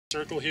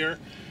circle here.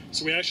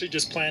 So we actually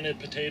just planted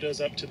potatoes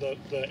up to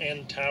the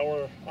end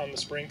tower on the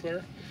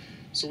sprinkler.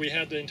 So we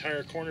had the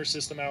entire corner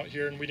system out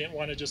here, and we didn't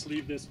want to just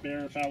leave this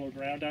bare fallow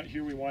ground out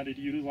here. We wanted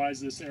to utilize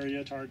this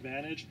area to our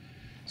advantage.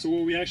 So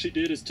what we actually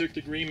did is took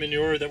the green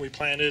manure that we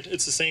planted.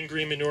 It's the same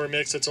green manure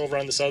mix that's over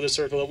on this other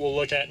circle that we'll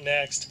look at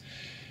next.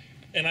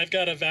 And I've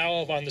got a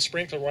valve on the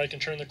sprinkler where I can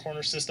turn the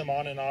corner system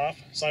on and off.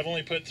 So I've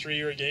only put 3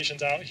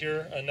 irrigations out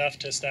here, enough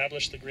to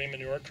establish the green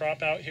manure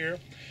crop out here.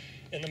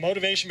 And the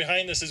motivation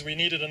behind this is we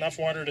needed enough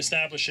water to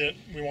establish it.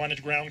 We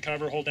wanted ground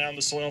cover, hold down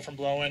the soil from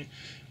blowing,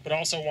 but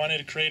also wanted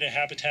to create a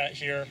habitat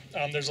here.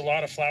 There's a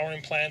lot of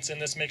flowering plants in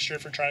this mixture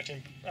for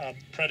attracting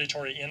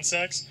predatory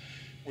insects,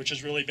 which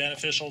is really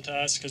beneficial to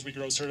us because we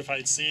grow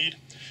certified seed.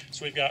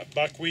 So we've got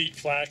buckwheat,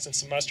 flax, and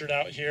some mustard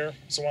out here.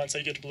 So once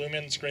they get to bloom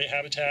in, it's great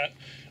habitat.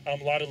 A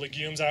lot of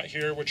legumes out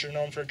here, which are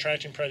known for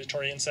attracting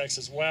predatory insects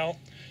as well.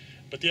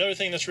 But the other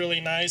thing that's really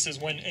nice is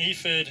when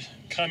aphid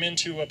come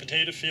into a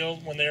potato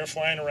field, when they're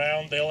flying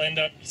around, they'll end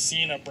up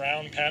seeing a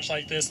brown patch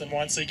like this. And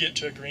once they get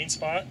to a green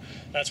spot,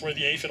 that's where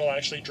the aphid will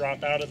actually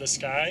drop out of the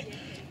sky.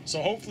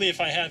 So hopefully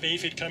if I have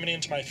aphid coming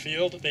into my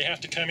field, they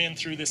have to come in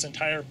through this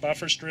entire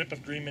buffer strip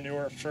of green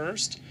manure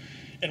first.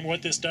 And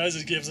what this does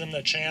is gives them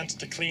the chance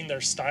to clean their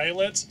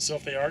stylets. So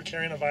if they are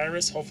carrying a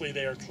virus, hopefully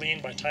they are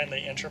clean by the time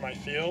they enter my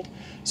field.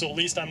 So at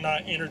least I'm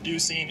not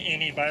introducing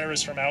any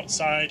virus from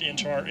outside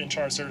into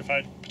our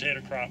certified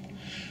potato crop.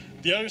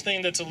 The other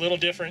thing that's a little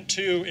different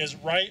too is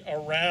right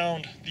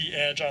around the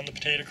edge on the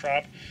potato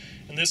crop,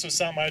 and this was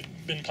something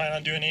I've been planning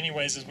on doing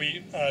anyways, is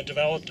we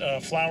developed a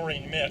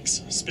flowering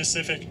mix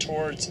specific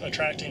towards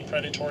attracting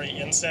predatory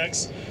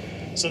insects.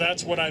 So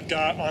that's what I've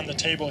got on the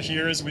table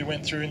here. Is we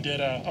went through and did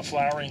a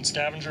flowering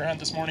scavenger hunt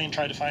this morning and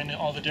tried to find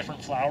all the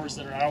different flowers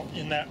that are out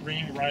in that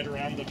ring right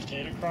around the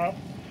potato crop.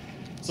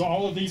 So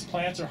all of these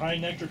plants are high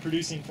nectar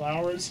producing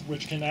flowers,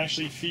 which can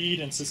actually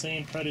feed and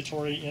sustain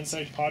predatory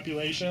insect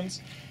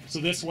populations. So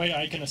this way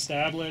I can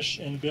establish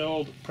and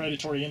build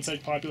predatory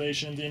insect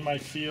populations in my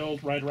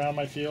field, right around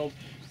my field,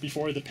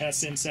 before the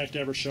pest insect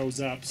ever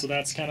shows up. So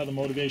that's kind of the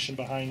motivation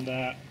behind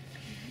that.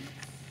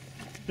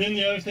 Then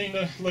the other thing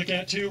to look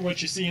at too,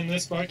 what you see in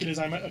this bucket is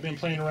I've been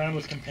playing around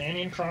with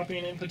companion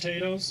cropping in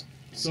potatoes.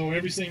 So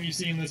everything you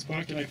see in this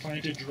bucket I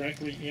planted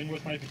directly in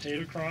with my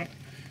potato crop.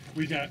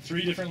 We've got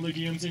 3 different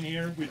legumes in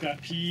here. We've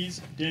got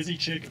peas, desi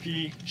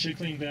chickpea,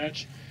 chickling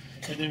vetch,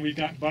 and then we've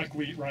got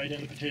buckwheat right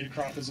in the potato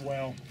crop as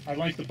well. I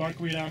like the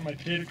buckwheat out in my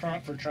potato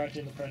crop for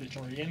attracting the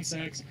predatory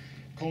insects.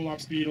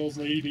 Colops beetles,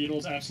 lady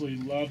beetles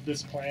absolutely love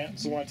this plant.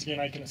 So once again,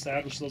 I can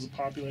establish those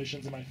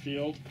populations in my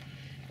field.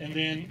 And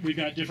then we've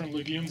got different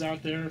legumes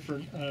out there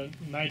for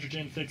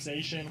nitrogen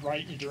fixation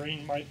right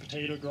during my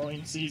potato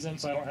growing season,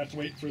 so I don't have to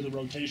wait for the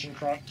rotation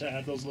crop to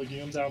add those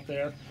legumes out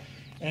there.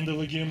 And the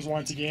legumes,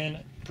 once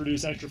again,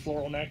 produce extra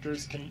floral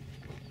nectars, can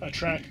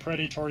attract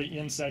predatory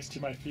insects to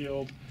my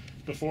field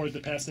before the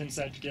pest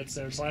insect gets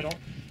there. So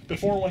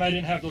before, when I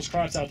didn't have those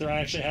crops out there, I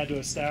actually had to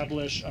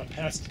establish a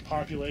pest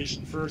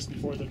population first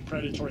before the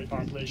predatory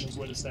populations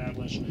would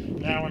establish.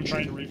 Now I'm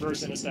trying to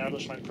reverse and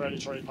establish my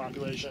predatory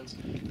populations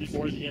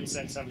before the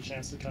insects have a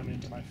chance to come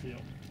into my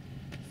field.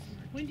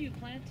 When do you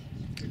plant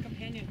your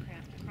companion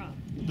crop?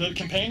 The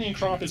companion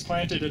crop is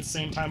planted at the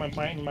same time I'm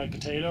planting my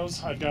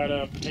potatoes. I've got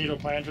a potato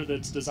planter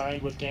that's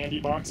designed with candy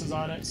boxes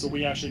on it, so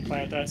we actually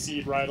plant that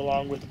seed right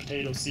along with the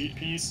potato seed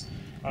piece.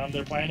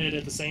 They're planted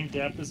at the same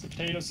depth as the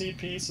potato seed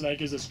piece, so that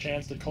gives us a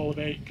chance to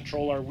cultivate,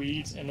 control our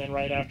weeds, and then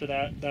right after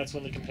that, that's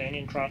when the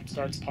companion crop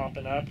starts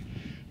popping up.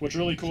 What's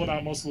really cool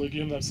about most of the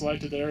legumes I've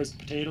selected there is the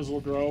potatoes will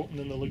grow, and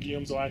then the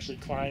legumes will actually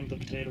climb the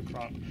potato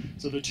crop.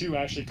 So the two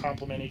actually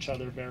complement each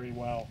other very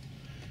well.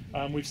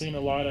 We've seen a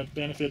lot of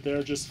benefit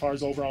there just as far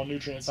as overall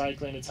nutrient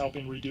cycling. It's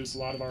helping reduce a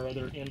lot of our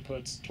other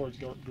inputs towards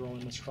growing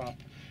this crop.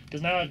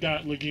 Because now I've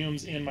got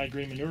legumes in my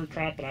green manure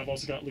crop, but I've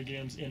also got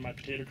legumes in my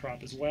potato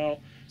crop as well.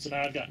 So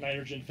now I've got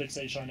nitrogen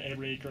fixation on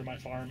every acre of my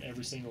farm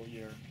every single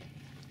year.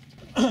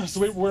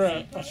 So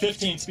we're a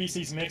 15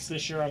 species mix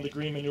this year on the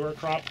green manure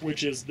crop,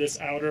 which is this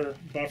outer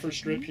buffer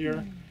strip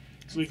here.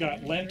 So we've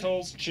got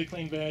lentils,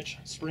 chickling veg,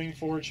 spring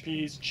forage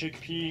peas,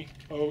 chickpea,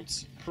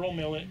 oats, pearl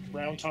millet,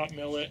 brown top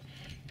millet,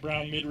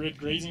 brown midrib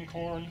grazing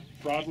corn,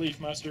 broadleaf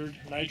mustard,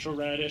 nitro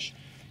radish,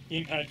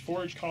 impact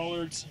forage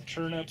collards,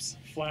 turnips,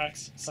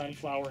 flax,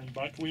 sunflower, and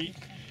buckwheat.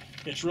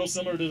 It's real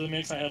similar to the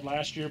mix I had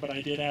last year, but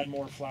I did add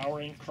more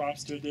flowering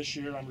crops to it this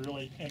year. I'm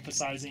really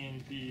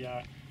emphasizing the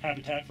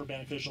habitat for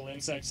beneficial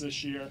insects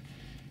this year.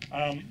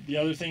 The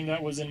other thing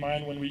that was in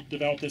mind when we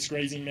developed this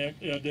grazing mix,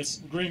 this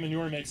green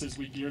manure mix, is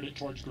we geared it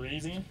towards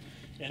grazing.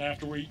 And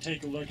after we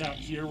take a look out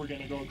here, we're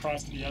going to go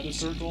across to the other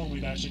circle, and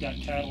we've actually got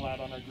cattle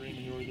out on our green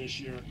manure this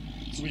year.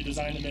 So we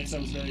designed a mix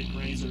that was very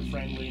grazer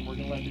friendly, and we're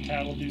going to let the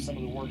cattle do some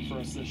of the work for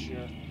us this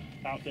year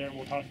out there, and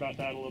we'll talk about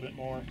that a little bit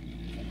more.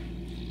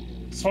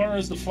 As far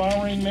as the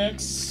flowering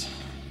mix,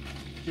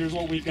 here's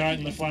what we've got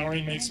in the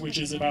flowering mix, which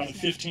is about a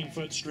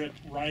 15-foot strip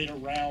right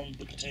around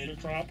the potato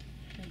crop.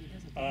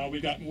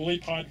 We've got woolly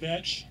pod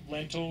vetch,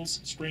 lentils,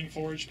 spring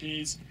forage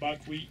peas,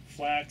 buckwheat,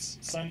 flax,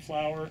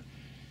 sunflower,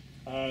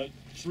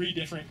 3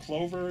 different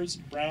clovers,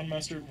 brown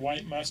mustard,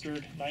 white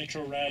mustard,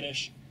 nitro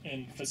radish,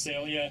 and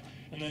phacelia.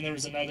 And then there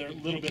was another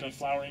little bit of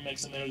flowering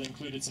mix in there that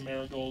included some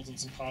marigolds and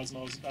some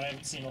cosmos. I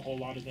haven't seen a whole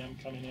lot of them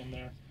coming in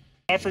there.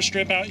 Buffer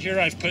strip out here,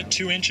 I've put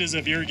 2 inches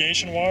of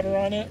irrigation water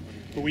on it,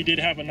 but we did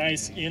have a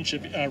nice inch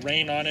of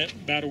rain on it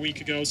about a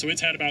week ago, so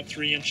it's had about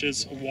 3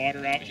 inches of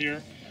water out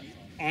here.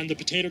 On the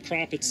potato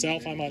crop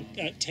itself, I'm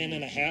at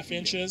 10.5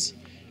 inches,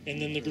 and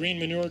then the green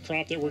manure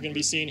crop that we're going to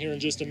be seeing here in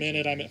just a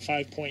minute, I'm at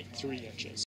 5.3 inches.